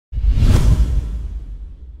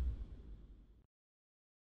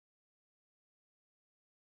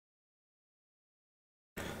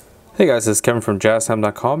Hey guys, it's Kevin from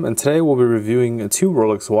JazTime.com, and today we'll be reviewing two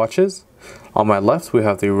Rolex watches. On my left, we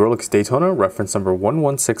have the Rolex Daytona, reference number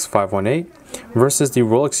 116518, versus the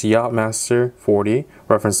Rolex Yacht-Master 40,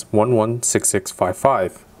 reference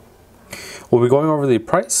 116655. We'll be going over the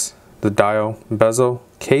price, the dial, bezel,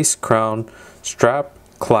 case, crown, strap,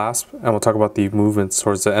 clasp, and we'll talk about the movements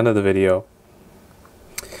towards the end of the video.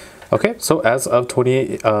 Okay, so as of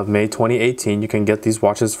May 2018, you can get these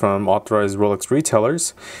watches from authorized Rolex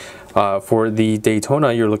retailers. For the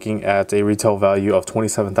Daytona, you're looking at a retail value of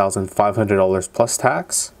 $27,500 plus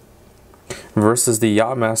tax, versus the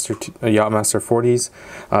Yacht-Master 40s,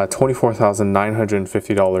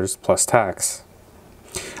 $24,950 plus tax.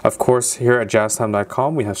 Of course, here at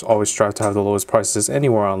JazTime.com, we have always strive to have the lowest prices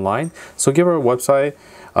anywhere online, so give our website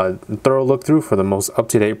a thorough look through for the most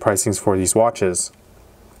up-to-date pricings for these watches.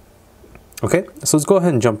 Okay, so let's go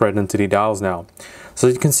ahead and jump right into the dials now. So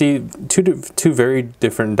you can see two very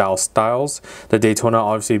different dial styles. The Daytona,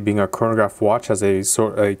 obviously being a chronograph watch, has a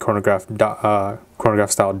chronograph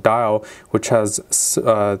style dial, which has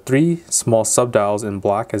three small sub dials in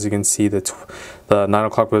black. As you can see, the 9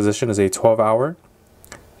 o'clock position is a 12-hour,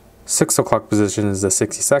 6 o'clock position is the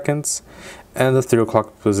 60 seconds, and the 3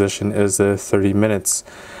 o'clock position is the 30 minutes.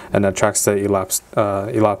 And that tracks the elapsed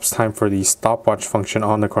time for the stopwatch function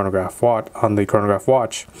on the chronograph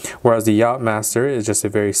watch. Whereas the Yacht-Master is just a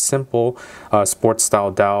very simple sports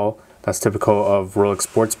style dial that's typical of Rolex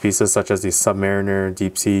sports pieces such as the Submariner,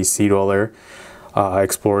 Deep Sea, Sea Dweller,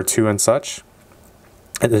 Explorer 2 and such.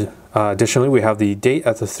 Additionally, we have the date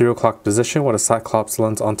at the 3 o'clock position with a Cyclops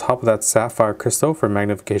lens on top of that sapphire crystal for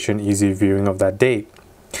magnification, easy viewing of that date.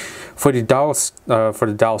 For the dial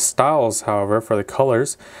styles, however, for the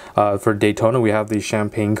colors, for Daytona we have the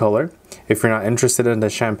champagne color. If you're not interested in the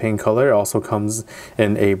champagne color, it also comes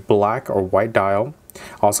in a black or white dial.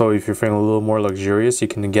 Also, if you're feeling a little more luxurious, you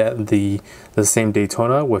can get the same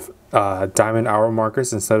Daytona with diamond hour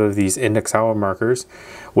markers instead of these index hour markers,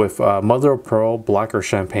 with mother of pearl, black or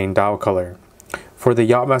champagne dial color. For the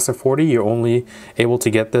Yacht-Master 40, you're only able to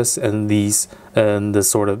get this in this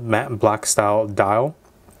sort of matte black style dial.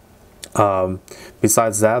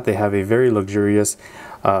 Besides that, they have a very luxurious,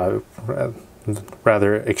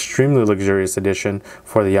 rather extremely luxurious edition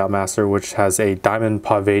for the Yacht-Master, which has a diamond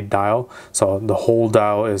pave dial, so the whole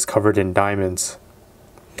dial is covered in diamonds.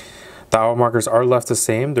 The hour markers are left the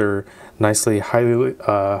same. They're nicely they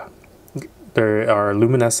are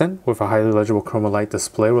luminescent with a highly legible chroma light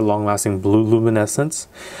display with long-lasting blue luminescence.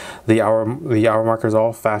 The hour markers are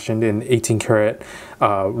all fashioned in 18 karat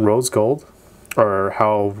rose gold, or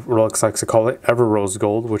how Rolex likes to call it, ever rose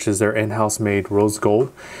gold, which is their in-house made rose gold.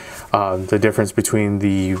 The difference between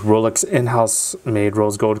the Rolex in-house made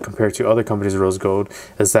rose gold compared to other companies' rose gold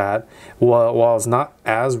is that while it's not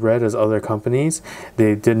as red as other companies,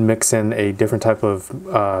 they did mix in a different type of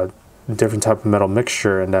metal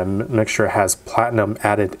mixture, and that mixture has platinum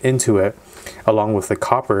added into it along with the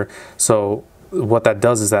copper. So what that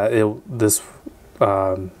does is that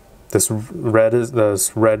this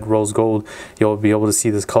red rose gold, you'll be able to see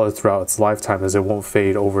this color throughout its lifetime, as it won't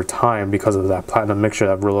fade over time because of that platinum mixture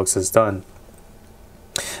that Rolex has done.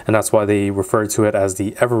 And that's why they refer to it as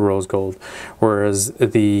the ever rose gold. Whereas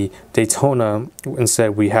the Daytona,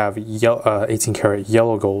 instead we have 18 karat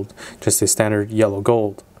yellow gold, just a standard yellow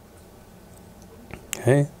gold.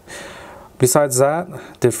 Okay. Besides that,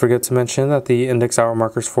 did forget to mention that the index hour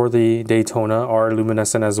markers for the Daytona are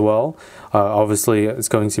luminescent as well. Obviously, it's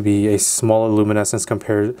going to be a smaller luminescence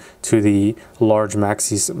compared to the large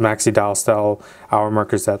maxi dial style hour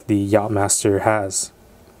markers that the Yacht-Master has.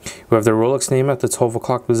 We have the Rolex name at the 12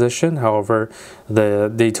 o'clock position. However,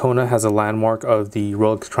 the Daytona has a landmark of the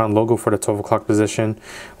Rolex Crown logo for the 12 o'clock position,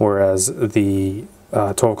 whereas the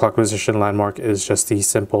 12 o'clock position landmark is just the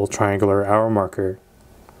simple triangular hour marker.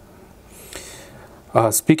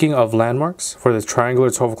 Speaking of landmarks, for the triangular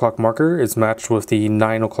 12 o'clock marker, it's matched with the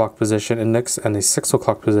 9 o'clock position index and the 6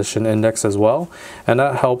 o'clock position index as well, and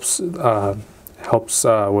that helps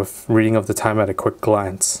with reading of the time at a quick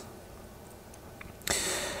glance.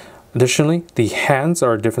 Additionally, the hands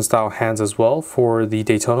are different style hands as well. For the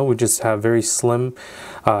Daytona, we just have very slim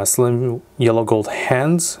yellow gold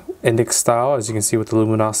hands, index style, as you can see with the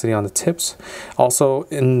luminosity on the tips. Also,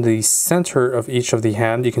 in the center of each of the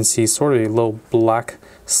hand, you can see sort of a little black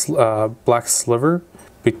sliver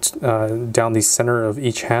down the center of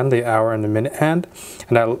each hand, the hour and the minute hand,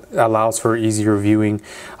 and that allows for easier viewing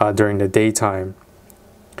during the daytime.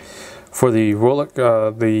 For the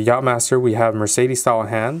Yacht-Master, we have Mercedes style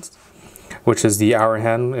hands, which is the hour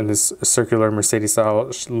hand in this circular Mercedes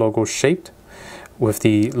style logo shaped, with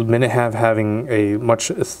the minute hand having a much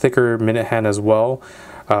thicker minute hand as well,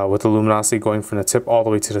 with the luminosity going from the tip all the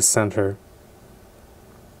way to the center.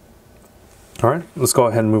 Alright, let's go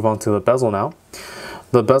ahead and move on to the bezel now.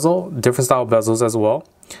 The bezel, different style bezels as well.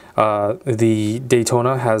 The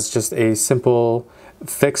Daytona has just a simple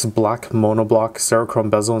fixed black monoblock Cerachrome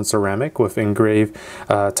bezel in ceramic with engraved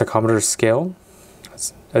tachymeter scale.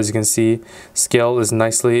 As you can see, scale is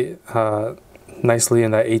nicely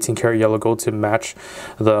in that 18 karat yellow gold to match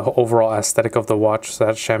the overall aesthetic of the watch. So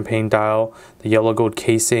that champagne dial, the yellow gold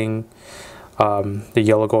casing, the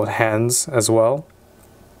yellow gold hands as well.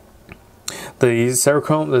 The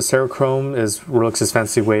Cerachrome is Rolex's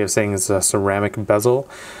fancy way of saying it's a ceramic bezel,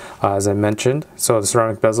 as I mentioned. So the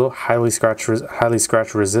ceramic bezel, highly scratch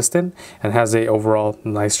resistant, and has a overall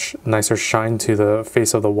nicer shine to the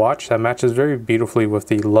face of the watch that matches very beautifully with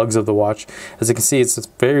the lugs of the watch. As you can see, it's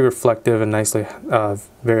very reflective and nicely,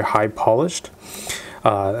 very high polished,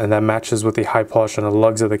 and that matches with the high polish on the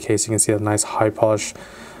lugs of the case. You can see a nice high polish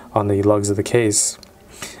on the lugs of the case.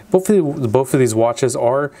 Both of these watches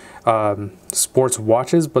are sports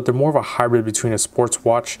watches, but they're more of a hybrid between a sports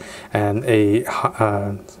watch and a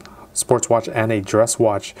dress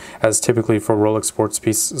watch, as typically for Rolex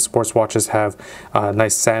sports watches have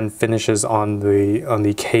nice sand finishes on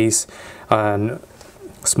the case and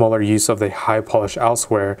smaller use of the high polish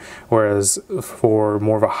elsewhere. Whereas for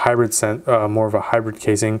more of a hybrid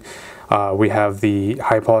casing, we have the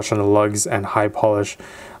high polish on the lugs and high polish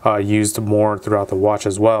used more throughout the watch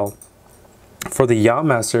as well. For the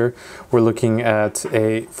Yacht-Master, for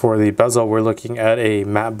the bezel, we're looking at a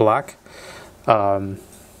matte black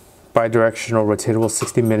bidirectional rotatable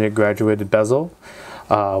 60-minute graduated bezel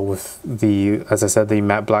with as I said, the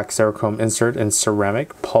matte black Cerachrome insert in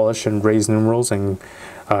ceramic, polish and raised numerals and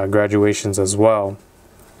graduations as well.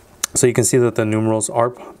 So you can see that the numerals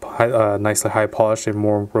are nicely high polished and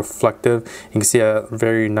more reflective. You can see a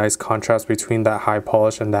very nice contrast between that high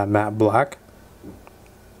polish and that matte black.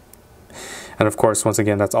 And of course, once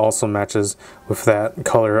again, that also matches with that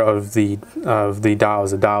color of the dials. The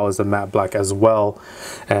dial is a matte black as well,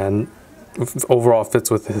 and overall fits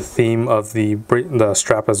with the theme of the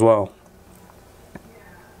strap as well.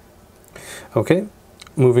 Okay,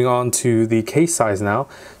 moving on to the case size now.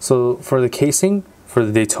 So for the casing, for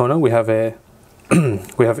the Daytona, we have a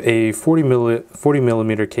 40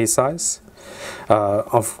 millimeter case size.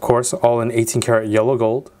 Of course, all in 18 karat yellow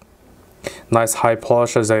gold. Nice high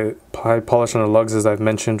polish on the lugs, as I've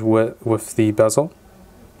mentioned with the bezel.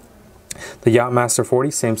 The Yacht-Master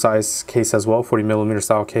 40, same size case as well, 40 millimeter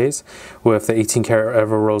style case with the 18 karat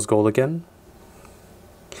ever rose gold again.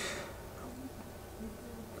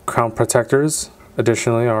 Crown protectors,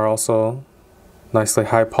 additionally, are also nicely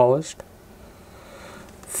high polished.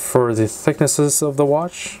 For the thicknesses of the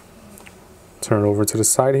watch, turn it over to the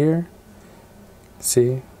side here.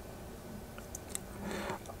 See,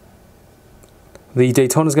 the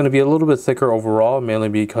Daytona is going to be a little bit thicker overall, mainly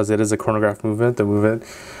because it is a chronograph movement.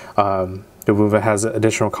 The movement has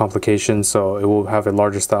additional complications, so it will have a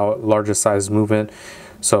larger size movement,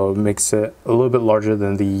 so it makes it a little bit larger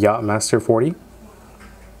than the Yacht-Master 40.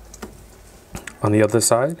 On the other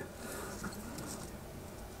side,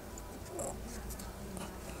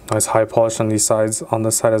 nice high polish on these sides, on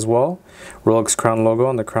this side as well. Rolex crown logo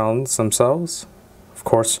on the crowns themselves. Of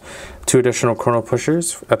course, 2 additional chrono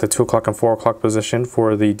pushers at the 2 o'clock and 4 o'clock position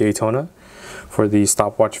for the Daytona, for the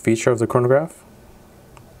stopwatch feature of the chronograph.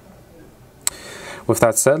 With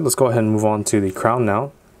that said, let's go ahead and move on to the crown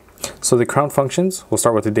now. So the crown functions, we'll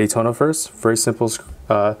start with the Daytona first. Very simple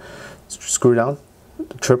screw down,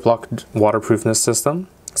 trip lock waterproofness system.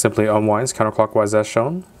 Simply unwinds counterclockwise as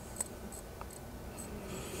shown.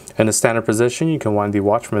 In the standard position, you can wind the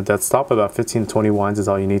watch from a dead stop. About 15 to 20 winds is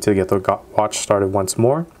all you need to get the watch started once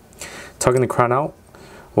more. Tugging the crown out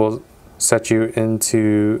will set you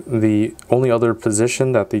into the only other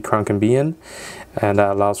position that the crown can be in, and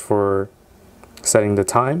that allows for setting the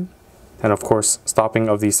time. And of course, stopping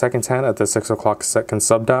of the second hand at the 6 o'clock second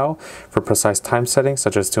sub-dial for precise time setting,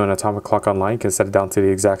 such as to an atomic clock online. You can set it down to the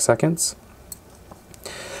exact seconds.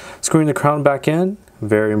 Screwing the crown back in,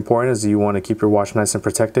 very important, as you want to keep your watch nice and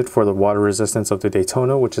protected for the water resistance of the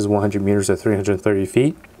Daytona, which is 100 meters at 330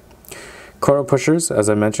 feet. Chrono pushers, as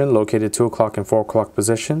I mentioned, located 2 o'clock and 4 o'clock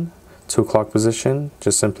position. 2 o'clock position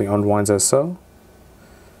just simply unwinds as so.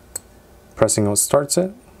 Pressing on starts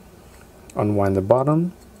it. Unwind the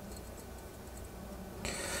bottom.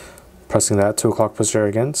 Pressing that 2 o'clock pusher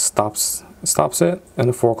again stops it, and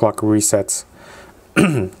the 4 o'clock resets.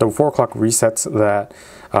 The 4 o'clock resets that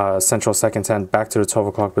central second hand back to the 12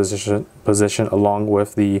 o'clock position along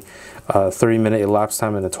with the 30-minute elapsed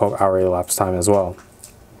time and the 12-hour elapsed time as well.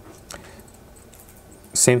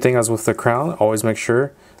 Same thing as with the crown, always make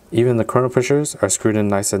sure Even the chrono pushers are screwed in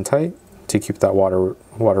nice and tight to keep that water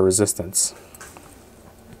resistance.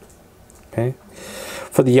 Okay.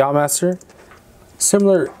 For the Yacht-Master,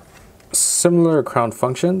 similar crown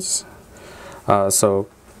functions. So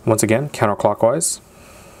once again, counterclockwise.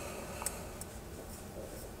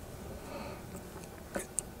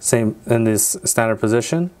 Same in this standard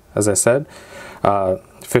position, as I said.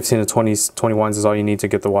 15 to 20 winds is all you need to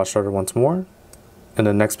get the watch started once more. And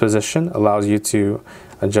the next position allows you to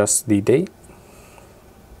adjust the date.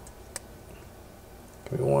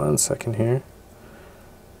 Give me 1 second here.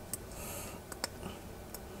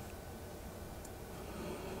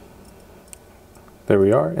 There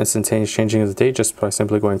we are, instantaneous changing of the date just by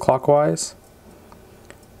simply going clockwise.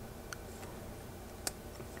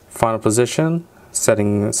 Final position,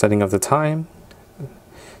 setting of the time.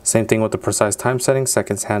 Same thing with the precise time setting,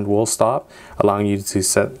 seconds hand will stop, allowing you to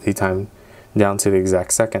set the time down to the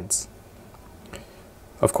exact seconds.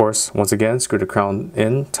 Of course, once again, screw the crown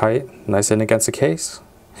in tight, nice in against the case.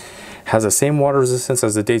 Has the same water resistance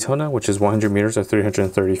as the Daytona, which is 100 meters or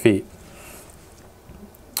 330 feet.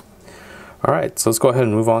 Alright, so let's go ahead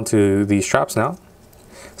and move on to the straps now.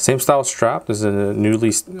 Same style strap. This is a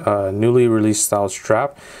newly released style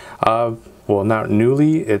strap. Well, not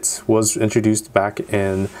newly, it was introduced back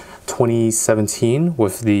in 2017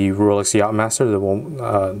 with the Rolex Yacht-Master, the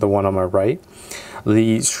one on my right.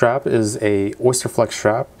 The strap is a Oysterflex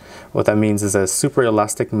strap. What that means is a super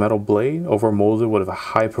elastic metal blade overmolded with a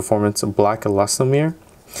high performance black elastomer.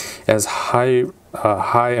 It has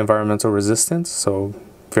high environmental resistance, so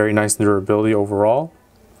very nice durability overall.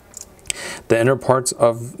 The inner part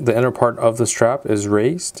of the strap is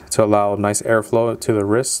raised to allow nice airflow to the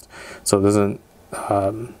wrist, so it doesn't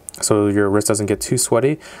so your wrist doesn't get too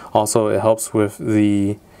sweaty. Also, it helps with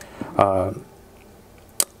the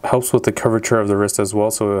curvature of the wrist as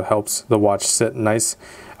well, so it helps the watch sit nice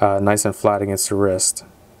and flat against the wrist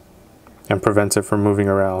and prevents it from moving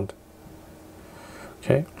around.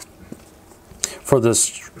 Okay. For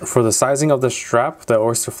the sizing of the strap, the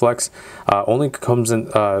Oysterflex only comes in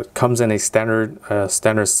a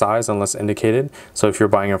standard size unless indicated. So if you're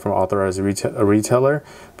buying it from authorized retailer,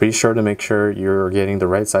 be sure to make sure you're getting the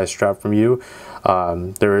right size strap from you.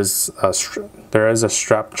 There is a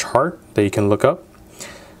strap chart that you can look up,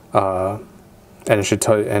 and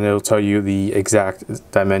it'll tell you the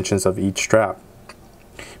exact dimensions of each strap.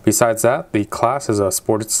 Besides that, the clasp is a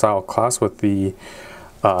sported style clasp with the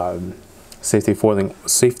safety folding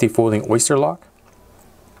oyster lock.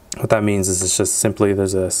 What that means is it's just simply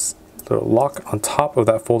there's a little lock on top of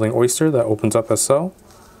that folding oyster that opens up as so.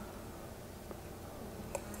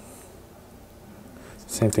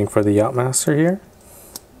 Same thing for the Yacht-Master here.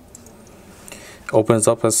 Opens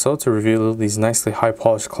up as so to reveal these nicely high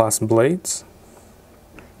polished clasp blades.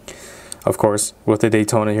 Of course, with the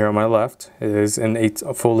Daytona here on my left, it is in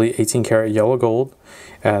fully 18 karat yellow gold,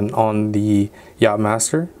 and on the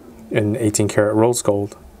Yacht-Master in 18 karat rose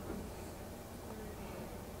gold.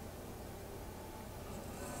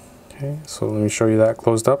 Okay, so let me show you that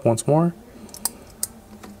closed up once more.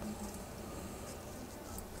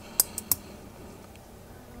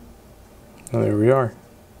 And there we are.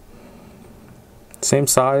 Same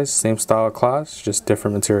size, same style of clasp, just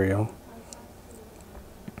different material.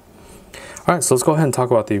 Alright, so let's go ahead and talk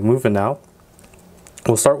about the movement now.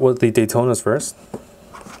 We'll start with the Daytonas first.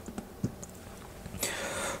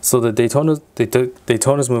 So the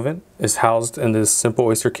Daytona's movement is housed in this simple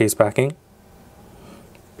oyster case backing.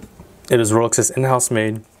 It is Rolex's in-house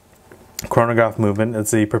made chronograph movement.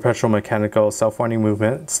 It's the perpetual mechanical self-winding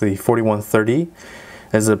movement. It's the 4130.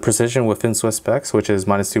 It's a precision within Swiss specs, which is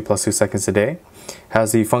 -2 + 2 seconds a day.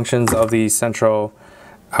 Has the functions of the central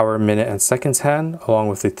hour, minute, and seconds hand, along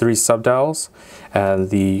with the 3 subdials, and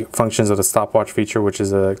the functions of the stopwatch feature, which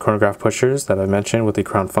is the chronograph pushers that I mentioned with the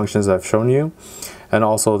crown functions that I've shown you, and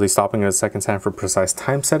also the stopping of the seconds hand for precise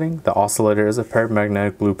time setting. The oscillator is a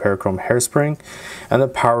paramagnetic blue parachrome hairspring, and the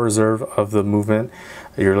power reserve of the movement,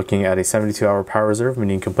 you're looking at a 72-hour power reserve,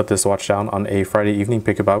 meaning you can put this watch down on a Friday evening,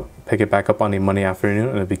 pick it back up on a Monday afternoon,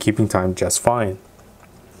 and it'll be keeping time just fine.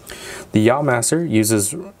 The Yacht-Master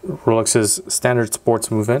uses Rolex's standard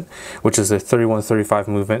sports movement, which is a 3135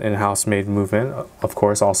 movement, in-house made movement, of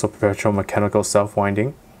course, also perpetual mechanical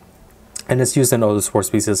self-winding. And it's used in other sports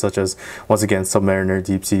pieces such as, once again, Submariner,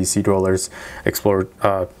 Deep Sea, Sea Dwellers, Explorer,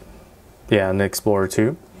 and the Explorer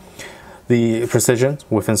 2. The precision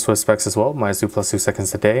within Swiss specs as well, -2 + 2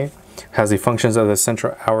 seconds a day, has the functions of the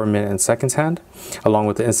central hour, minute, and seconds hand, along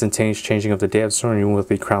with the instantaneous changing of the day, with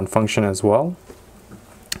the crown function as well.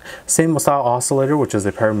 Same style oscillator, which is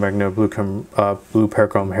a paramagnetic blue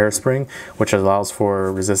parachrome hairspring, which allows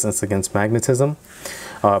for resistance against magnetism.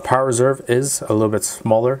 Power reserve is a little bit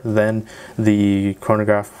smaller than the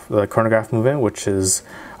chronograph movement, which is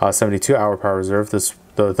 72-hour power reserve.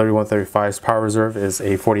 The 3135's power reserve is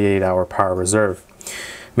a 48-hour power reserve,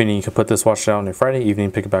 meaning you can put this watch down on a Friday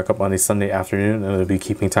evening, pick it back up on a Sunday afternoon, and it'll be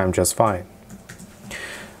keeping time just fine.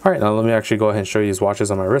 All right, now let me actually go ahead and show you these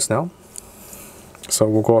watches on my wrist now. So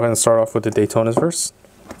we'll go ahead and start off with the Daytonas first.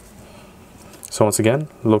 So once again,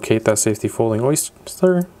 locate that safety folding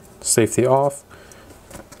oyster, safety off,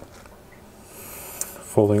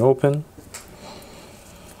 folding open.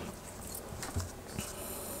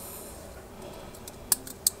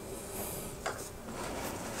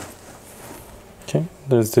 Okay,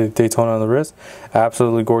 there's the Daytona on the wrist.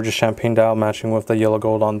 Absolutely gorgeous champagne dial matching with the yellow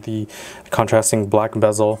gold on the contrasting black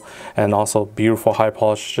bezel, and also beautiful high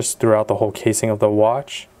polish just throughout the whole casing of the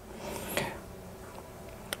watch.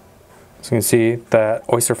 So you can see that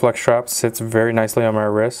Oysterflex strap sits very nicely on my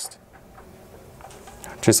wrist.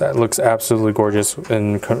 Just looks absolutely gorgeous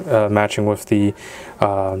in matching with the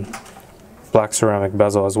black ceramic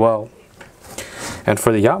bezel as well. And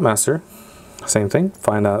for the Yacht-Master, same thing.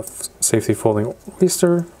 Find that safety folding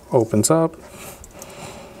oyster, opens up,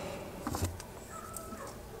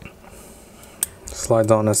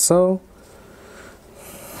 slides on as so,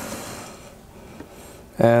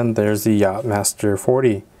 and there's the Yacht-Master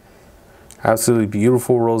 40. Absolutely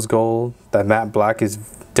beautiful rose gold. That matte black is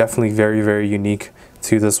definitely very, very unique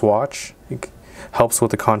to this watch. It helps with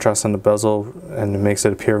the contrast on the bezel and it makes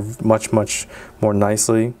it appear much more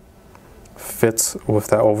nicely. Fits with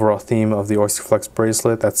that overall theme of the Oysterflex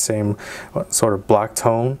bracelet, that same sort of black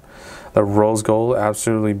tone. The rose gold,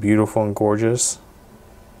 absolutely beautiful and gorgeous.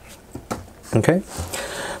 Okay,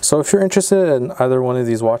 so if you're interested in either one of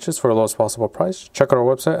these watches for the lowest possible price, check out our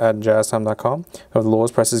website at JazTime.com. We have the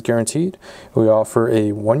lowest prices guaranteed. We offer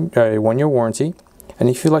a one-year warranty. And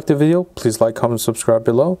if you liked the video, please like, comment, subscribe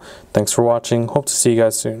below. Thanks for watching. Hope to see you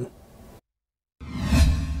guys soon.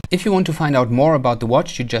 If you want to find out more about the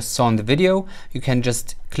watch you just saw in the video, you can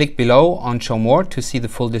just click below on Show More to see the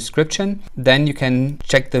full description. Then you can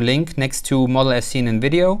check the link next to Model as seen in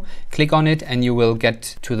video, click on it and you will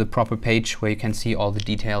get to the proper page where you can see all the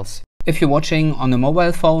details. If you're watching on a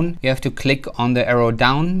mobile phone, you have to click on the arrow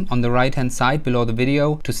down on the right hand side below the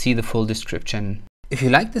video to see the full description. If you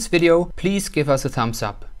like this video, please give us a thumbs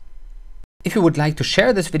up. If you would like to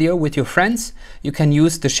share this video with your friends, you can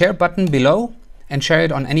use the share button below and share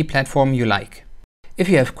it on any platform you like. If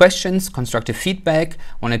you have questions, constructive feedback,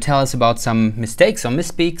 want to tell us about some mistakes or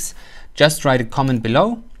misspeaks, just write a comment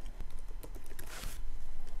below.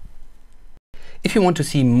 If you want to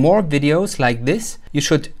see more videos like this, you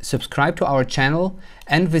should subscribe to our channel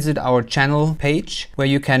and visit our channel page where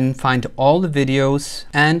you can find all the videos.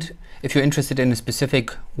 And if you're interested in a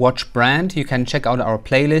specific watch brand, you can check out our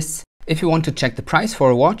playlists. If you want to check the price for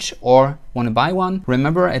a watch or want to buy one,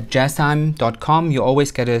 remember at JazTime.com you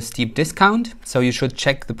always get a steep discount, so you should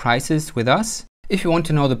check the prices with us. If you want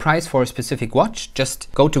to know the price for a specific watch,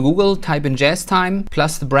 just go to Google, type in JazTime,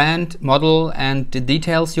 plus the brand, model and the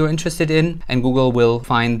details you're interested in, and Google will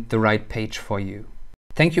find the right page for you.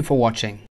 Thank you for watching.